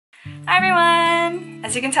Hi everyone!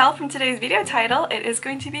 As you can tell from today's video title, it is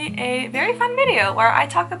going to be a very fun video where I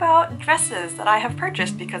talk about dresses that I have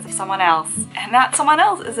purchased because of someone else. And that someone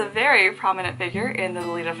else is a very prominent figure in the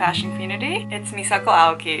Lolita fashion community. It's Misako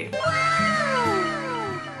Aoki.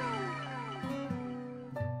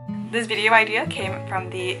 This video idea came from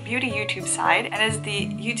the beauty YouTube side and is the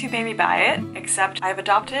YouTube made me buy it, except I've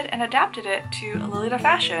adopted and adapted it to Lolita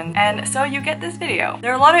fashion, and so you get this video.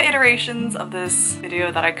 There are a lot of iterations of this video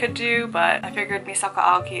that I could do, but I figured Misako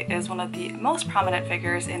Aoki is one of the most prominent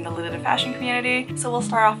figures in the Lolita fashion community, so we'll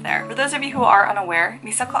start off there. For those of you who are unaware,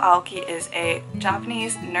 Misako Aoki is a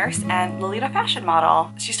Japanese nurse and Lolita fashion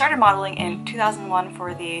model. She started modeling in 2001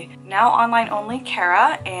 for the now online only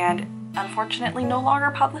Kara and unfortunately no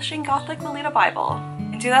longer publishing Gothic Lolita Bible.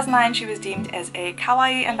 In 2009, she was deemed as a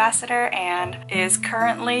Kawaii ambassador and is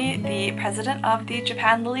currently the president of the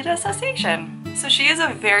Japan Lolita Association. So she is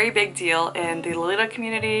a very big deal in the Lolita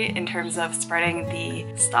community in terms of spreading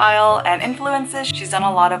the style and influences. She's done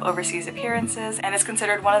a lot of overseas appearances and is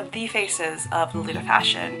considered one of the faces of Lolita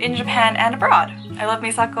fashion in Japan and abroad. I love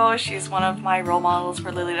Misako. She's one of my role models for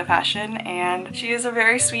Lolita fashion, and she is a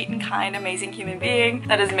very sweet and kind, amazing human being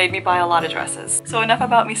that has made me buy a lot of dresses. So enough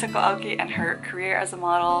about Misako Aoki and her career as a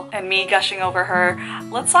model and me gushing over her.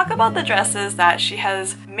 Let's talk about the dresses that she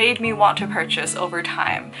has made me want to purchase over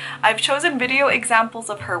time. I've chosen video examples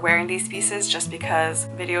of her wearing these pieces just because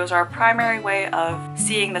videos are a primary way of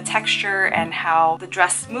seeing the texture and how the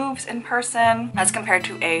dress moves in person as compared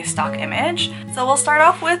to a stock image. So we'll start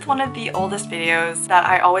off with one of the oldest videos that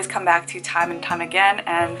I always come back to time and time again,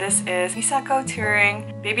 and this is Misako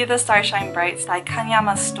touring Baby the Starshine Bright's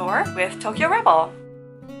Daikanyama store with Tokyo Rebel.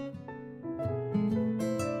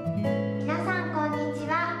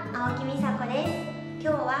 今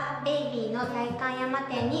日はベイビーの代官山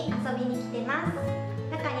店に遊びに来てます。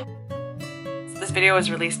中に This video was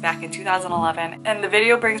released back in 2011, and the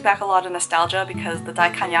video brings back a lot of nostalgia because the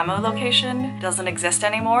Daikanyama location doesn't exist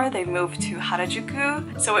anymore. They've moved to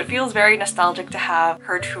Harajuku, so it feels very nostalgic to have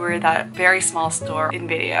her tour that very small store in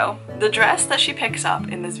video. The dress that she picks up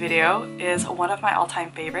in this video is one of my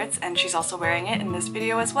all-time favorites, and she's also wearing it in this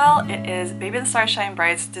video as well. It is Baby the Starshine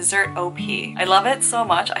Bright's Dessert OP. I love it so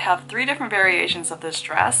much. I have 3 different variations of this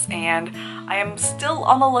dress, and I am still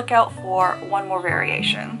on the lookout for one more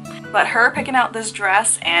variation. But her picking out this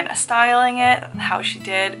dress and styling it, how she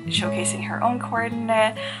did, showcasing her own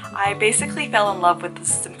coordinate, I basically fell in love with the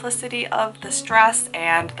simplicity of this dress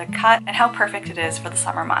and the cut and how perfect it is for the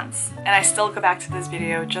summer months. And I still go back to this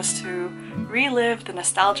video just to relive the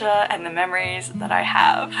nostalgia and the memories that I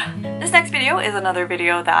have. This next video is another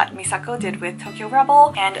video that Misako did with Tokyo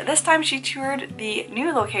Rebel, and this time she toured the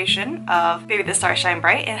new location of Baby the Starshine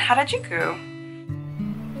Bright in Harajuku.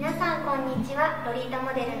 皆さんこんにちは。ロリータ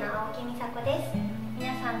モデルの青木美佐子です。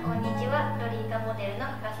皆さんこんにちは。ロリータモデルの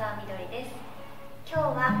深澤みどりです。今日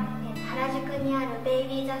は原宿にあるベイ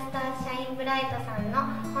ビーザスターシャインブライトさんの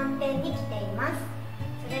本店に来ています。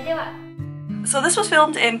それでは So this was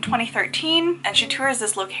filmed in 2013, and she tours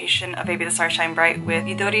this location of Baby the Starshine Bright with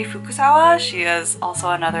Midori Fukusawa. She is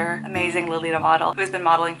also another amazing Lolita model who has been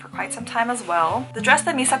modeling for quite some time as well. The dress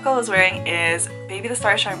that Misako is wearing is Baby the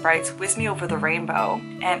Starshine Bright's Whiz Me Over the Rainbow,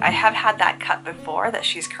 and I have had that cut before that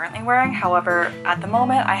she's currently wearing. However, at the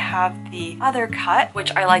moment I have the other cut,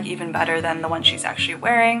 which I like even better than the one she's actually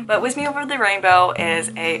wearing. But Whiz Me Over the Rainbow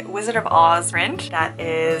is a Wizard of Oz print that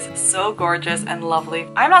is so gorgeous and lovely.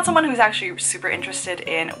 I'm not someone who's actually super interested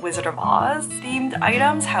in Wizard of Oz themed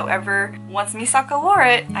items. However, once Misako wore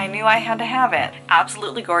it, I knew I had to have it.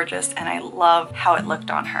 Absolutely gorgeous, and I love how it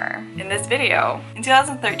looked on her. In this video, in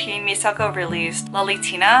 2013, Misako released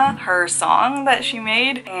Lolitina, her song that she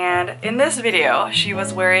made, and in this video, she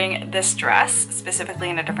was wearing this dress, specifically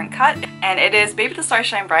in a different cut, and it is Baby the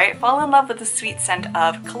Starshine Bright Fall in Love with the Sweet Scent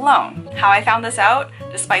of Cologne. How I found this out,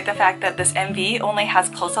 despite the fact that this MV only has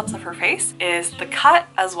close-ups of her face, is the cut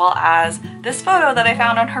as well as this photo that I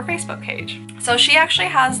found on her Facebook page. So she actually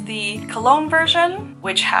has the Cologne version,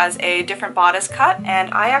 which has a different bodice cut,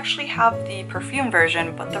 and I actually have the perfume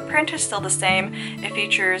version, but the print is still the same. It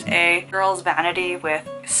features a girl's vanity with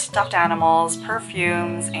stuffed animals,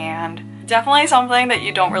 perfumes, and definitely something that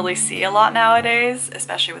you don't really see a lot nowadays,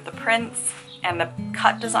 especially with the prints and the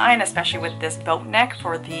cut design, especially with this boat neck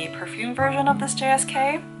for the perfume version of this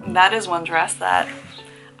JSK. That is one dress that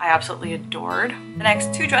I absolutely adored. The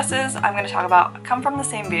next two dresses I'm going to talk about come from the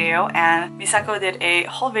same video, and Misako did a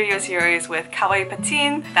whole video series with Kawaii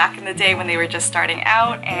Patin back in the day when they were just starting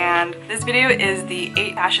out, and this video is the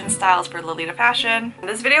 8 fashion styles for Lolita fashion.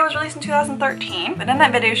 This video was released in 2013, but in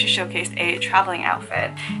that video she showcased a traveling outfit,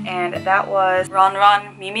 and that was Ron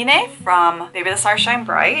Ron Mimine from Baby the Stars Shine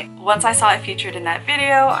Bright. Once I saw it featured in that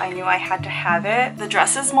video, I knew I had to have it. The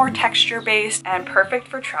dress is more texture based and perfect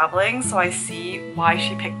for traveling, so I see why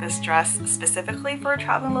she picked this dress specifically for a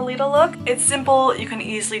traveling Lolita look. It's simple, you can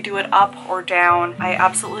easily do it up or down. I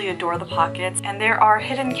absolutely adore the pockets, and there are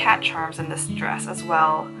hidden cat charms in this dress as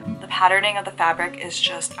well. The patterning of the fabric is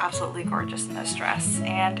just absolutely gorgeous in this dress,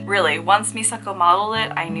 and really, once Misako modeled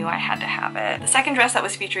it, I knew I had to have it. The second dress that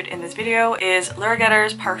was featured in this video is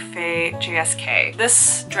Luragetter's Parfait JSK.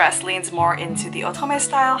 This dress leans more into the otome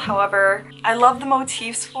style, however, I love the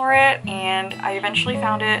motifs for it, and I eventually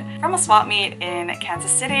found it from a swap meet in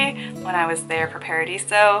Kansas City when I was there for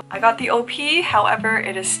Paradiso. I got the OP, however,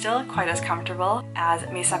 it is still quite as comfortable as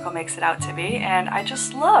Misako makes it out to be, and I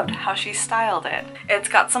just loved how she styled it. It's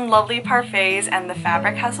got some lovely parfaits, and the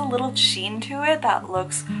fabric has a little sheen to it that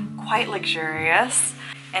looks quite luxurious,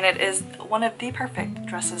 and it is one of the perfect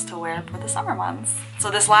dresses to wear for the summer months. So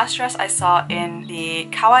this last dress I saw in the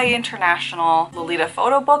Kawaii International Lolita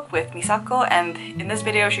photo book with Misako, and in this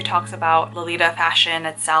video she talks about Lolita fashion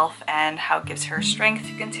itself and how it gives her strength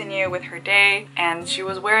to continue with her day, and she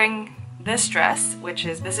was wearing this dress,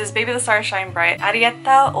 this is Baby the Stars Shine Bright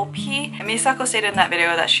Arietta OP, and Misako stated in that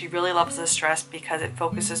video that she really loves this dress because it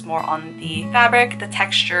focuses more on the fabric, the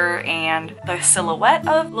texture, and the silhouette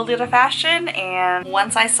of Lolita fashion, and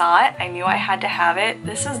once I saw it, I knew I had to have it.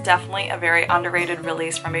 This is definitely a very underrated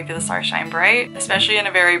release from Baby the Stars Shine Bright, especially in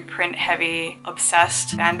a very print-heavy, obsessed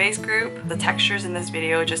fanbase group. The textures in this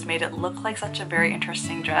video just made it look like such a very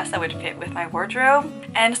interesting dress that would fit with my wardrobe,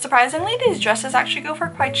 and surprisingly, these dresses actually go for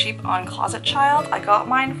quite cheap on Closet Child. I got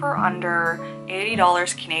mine for under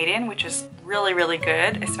 $80 Canadian, which is really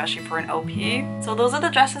good, especially for an OP. So those are the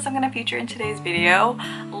dresses I'm going to feature in today's video.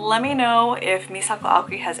 Let me know if Misako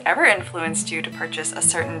Aoki has ever influenced you to purchase a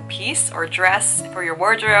certain piece or dress for your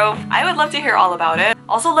wardrobe. I would love to hear all about it.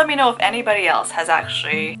 Also, let me know if anybody else has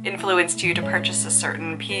actually influenced you to purchase a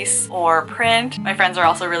certain piece or print. My friends are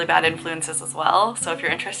also really bad influences as well, so if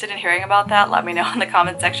you're interested in hearing about that, let me know in the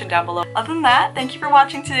comment section down below. Other than that, thank you for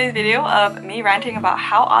watching today's video of me ranting about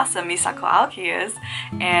how awesome Misako Aoki is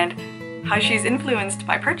and how she's influenced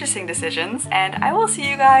my purchasing decisions, and I will see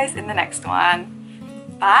you guys in the next one.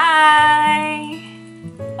 Bye!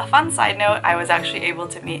 A fun side note, I was actually able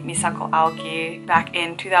to meet Misako Aoki back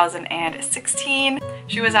in 2016.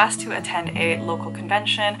 She was asked to attend a local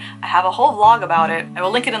convention. I have a whole vlog about it. I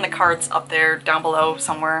will link it in the cards up there down below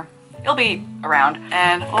somewhere. It'll be around.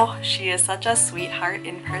 And oh, she is such a sweetheart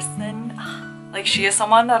in person. Like, she is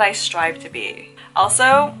someone that I strive to be.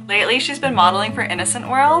 Also, lately she's been modeling for Innocent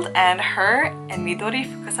World, and her and Midori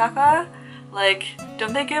Fukusaka, like,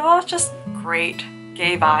 don't they give off just great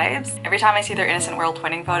gay vibes? Every time I see their Innocent World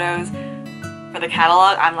twinning photos for the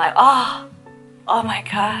catalog, I'm like, oh my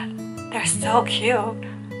god, they're so cute.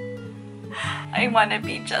 I want to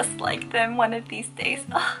be just like them one of these days.